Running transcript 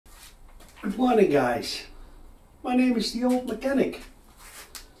Good morning, guys. My name is the Old Mechanic.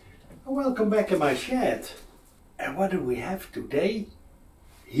 Welcome back in my shed. And what do we have today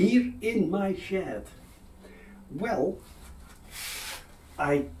here in my shed? Well,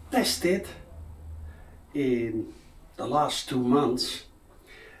 I tested in the last 2 months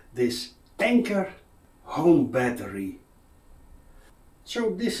this Anker home battery.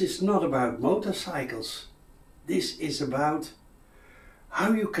 So this is not about motorcycles. This is about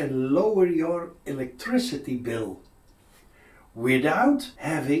how you can lower your electricity bill without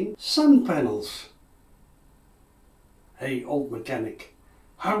having sun panels. Hey, Old Mechanic,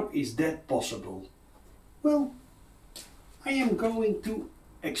 how is that possible? Well, I am going to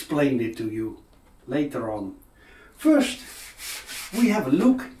explain it to you later on. First, we have a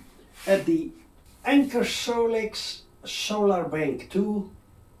look at the Anker SOLIX Solarbank 2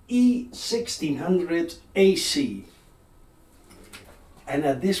 E1600 AC. And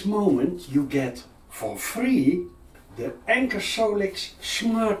at this moment you get for free the Anker SOLIX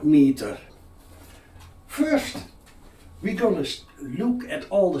smart meter. First, we're gonna look at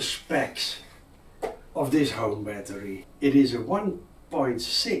all the specs of this home battery. It is a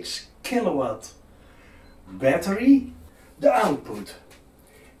 1.6 kilowatt battery. The output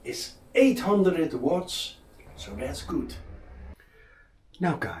is 800 watts, so that's good.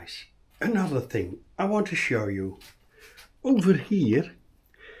 Now guys, another thing I want to show you. Over here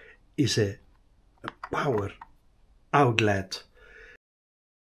is a power outlet.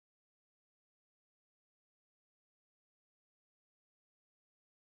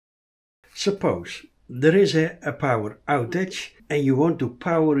 Suppose there is a power outage and you want to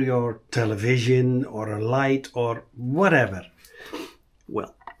power your television or a light or whatever.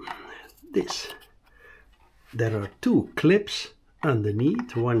 Well, there are 2 clips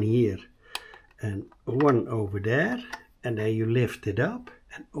underneath, one here and one over there, and then you lift it up,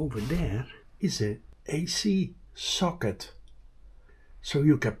 and over there is an AC socket, so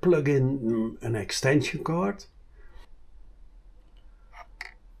you can plug in an extension cord.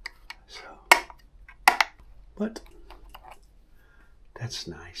 But that's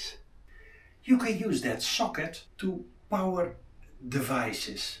nice. You can use that socket to power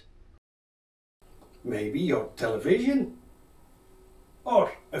devices. Maybe your television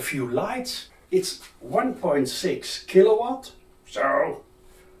or a few lights. It's 1.6 kilowatt. So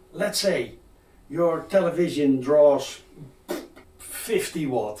let's say your television draws 50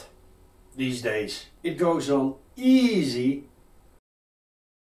 watt these days. It goes on easy.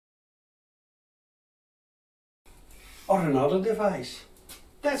 Or another device.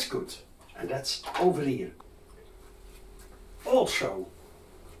 That's good. And that's over here. Also,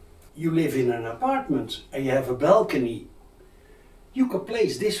 you live in an apartment and you have a balcony. You can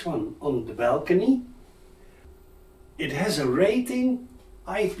place this one on the balcony. It has a rating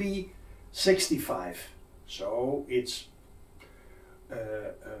IP65. So it's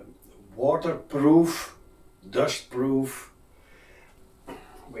waterproof, dustproof.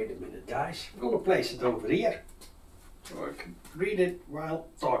 Wait a minute, guys. I'm going to place it over here, so I can read it while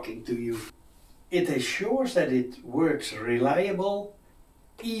talking to you. It assures that it works reliable,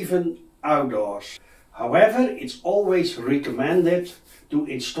 even outdoors. However, it's always recommended to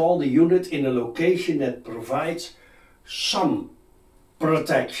install the unit in a location that provides some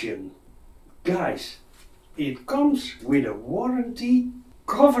protection. Guys, it comes with a warranty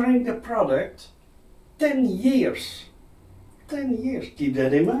covering the product 10 years. 10 years, keep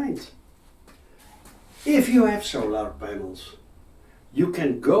that in mind. If you have solar panels, you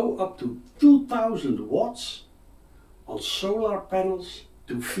can go up to 2000 watts on solar panels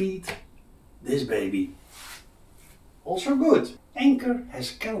to feed this baby. Also good. Anker has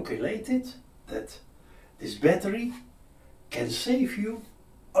calculated that this battery can save you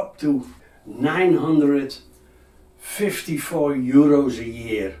up to 954 euros a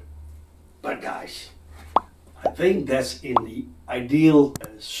year. But guys, I think that's in the ideal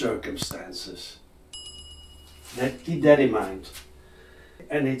circumstances. Keep that in mind.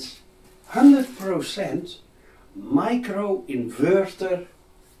 And it's 100% micro inverter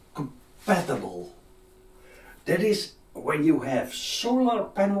compatible. That is when you have solar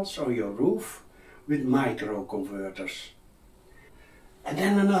panels on your roof with micro converters. And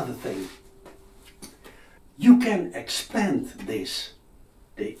then another thing, you can expand this.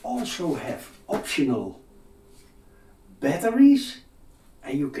 They also have optional batteries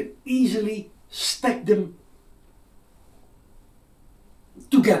and you can easily stack them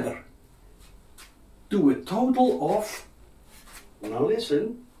together to a total of, now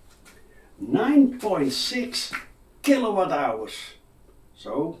listen, 9.6 kilowatt hours.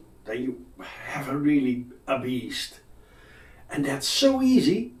 So then you have a beast. And that's so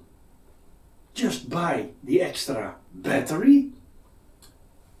easy just buy the extra battery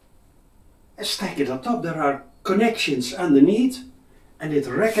and stack it on top. There are connections underneath and it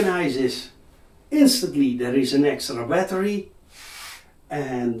recognizes instantly there is an extra battery,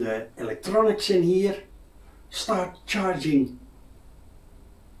 and the electronics in here start charging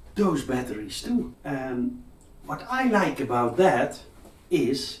those batteries too. And what I like about that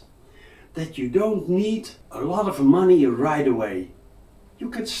is that you don't need a lot of money right away. You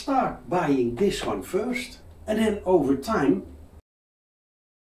can start buying this one first, and then over time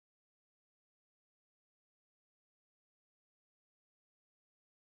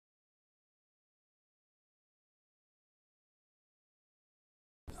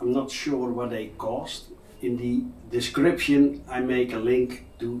I'm not sure what they cost. In the description I make a link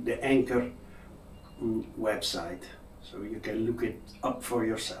to the Anker website, so you can look it up for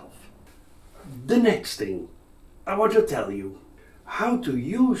yourself. The next thing I want to tell you how to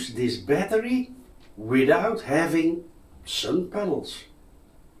use this battery without having sun panels.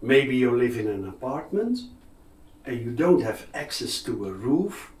 Maybe you live in an apartment and you don't have access to a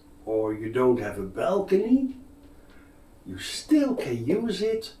roof, or you don't have a balcony. You still can use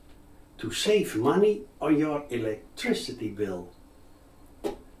it to save money on your electricity bill.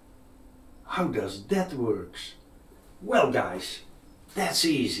 How does that work? Well guys, that's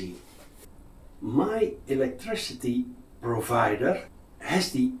easy. My electricity provider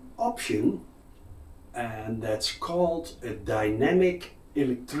has the option, and that's called a dynamic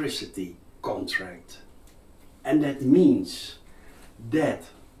electricity contract. And that means that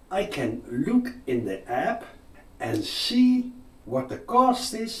I can look in the app and see what the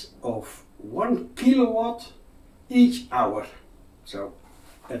cost is of 1 kilowatt each hour. So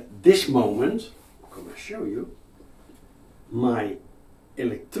at this moment, I'm going to show you, my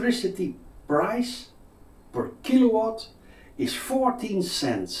electricity price per kilowatt is 14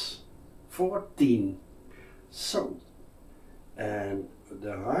 cents. 14. So, and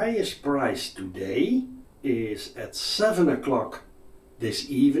the highest price today is at 7 o'clock this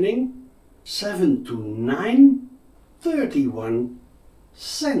evening, 7 to 9, 31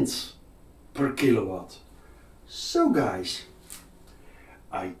 cents per kilowatt. So guys,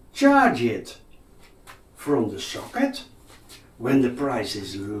 I charge it from the socket when the price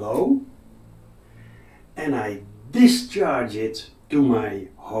is low, and I discharge it to my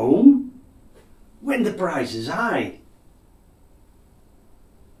home when the price is high.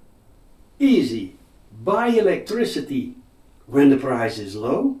 Easy. Buy electricity when the price is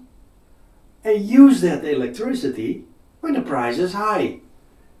low and use that electricity when the price is high,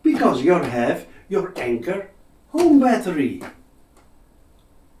 because you have your Anker home battery.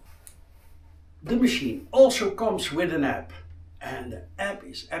 The machine also comes with an app, and the app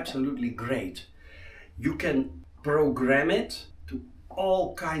is absolutely great. You can program it to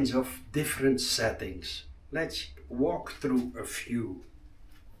all kinds of different settings. Let's walk through a few.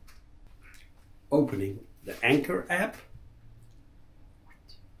 Opening the Anker app.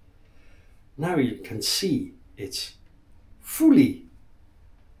 Now you can see it's fully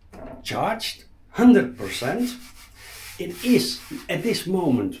charged, 100%. It is at this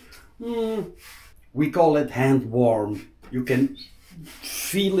moment, we call it hand warm. You can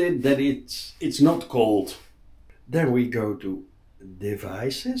feel it that it's not cold. Then we go to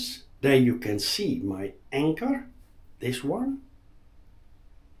devices. There you can see my Anker, this one.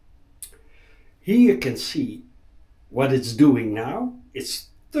 Here you can see what it's doing now. It's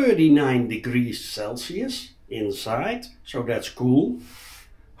 39 degrees Celsius inside, so that's cool.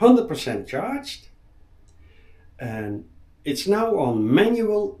 100% charged, and it's now on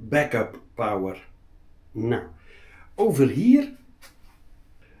manual backup power. Now, over here,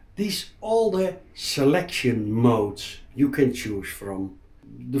 these all the selection modes you can choose from.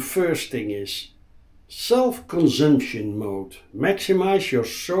 The first thing is self-consumption mode. Maximize your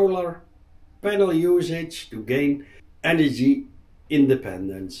solar panel usage to gain energy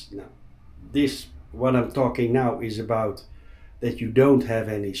independence. Now, this what I'm talking now is about that you don't have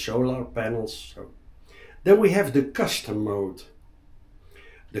any solar panels. So then we have the custom mode.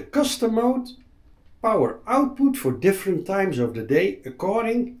 The custom mode, power output for different times of the day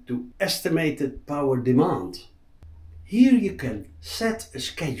according to estimated power demand. Here you can set a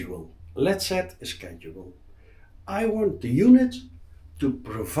schedule. Let's set a schedule. I want the unit to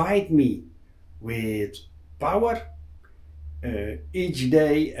provide me with power each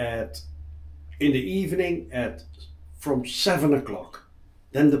day in the evening from 7 o'clock.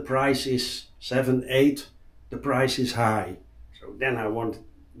 Then the price is 7, 8, the price is high. So then I want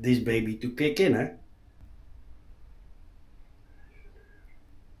this baby to kick in.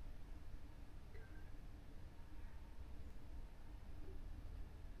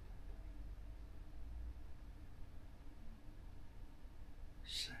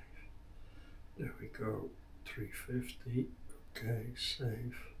 go 350. Okay,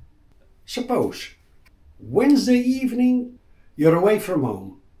 save. Suppose Wednesday evening you're away from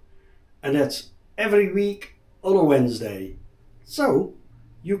home, and that's every week on a Wednesday. So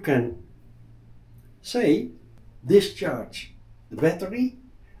you can say discharge the battery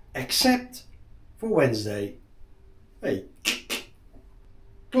except for Wednesday. Hey,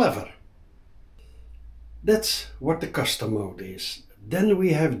 clever. That's what the custom mode is. Then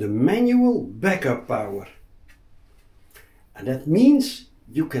we have the manual backup power. And that means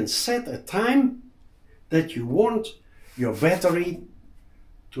you can set a time that you want your battery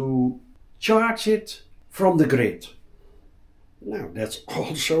to charge it from the grid. Now that's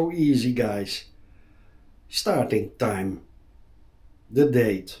also easy, guys. Starting time, the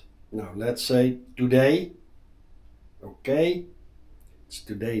date. Now let's say today. Okay, it's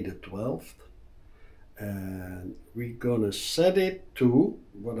today the 12th. And we're gonna set it to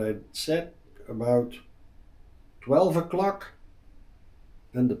what I said, about 12 o'clock.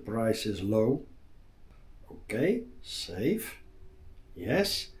 Then the price is low. Okay, save.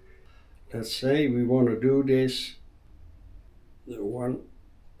 Yes. Let's say we want to do this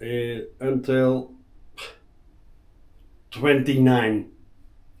until 29.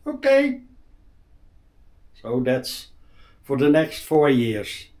 Okay. So that's for the next 4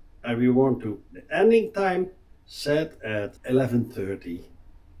 years. And we want to the ending time set at 11:30,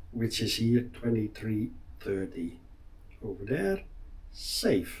 which is here 23:30. Over there,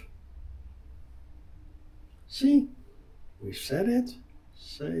 save. See, we set it,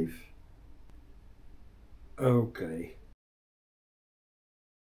 save. Okay.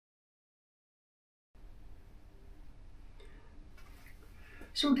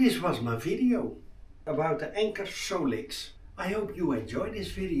 So this was my video about the Anker SOLIX. I hope you enjoyed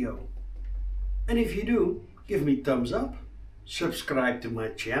this video. And if you do, give me thumbs up, subscribe to my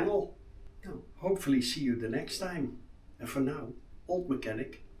channel. Hopefully see you the next time. And for now, old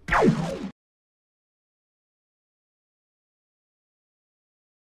mechanic.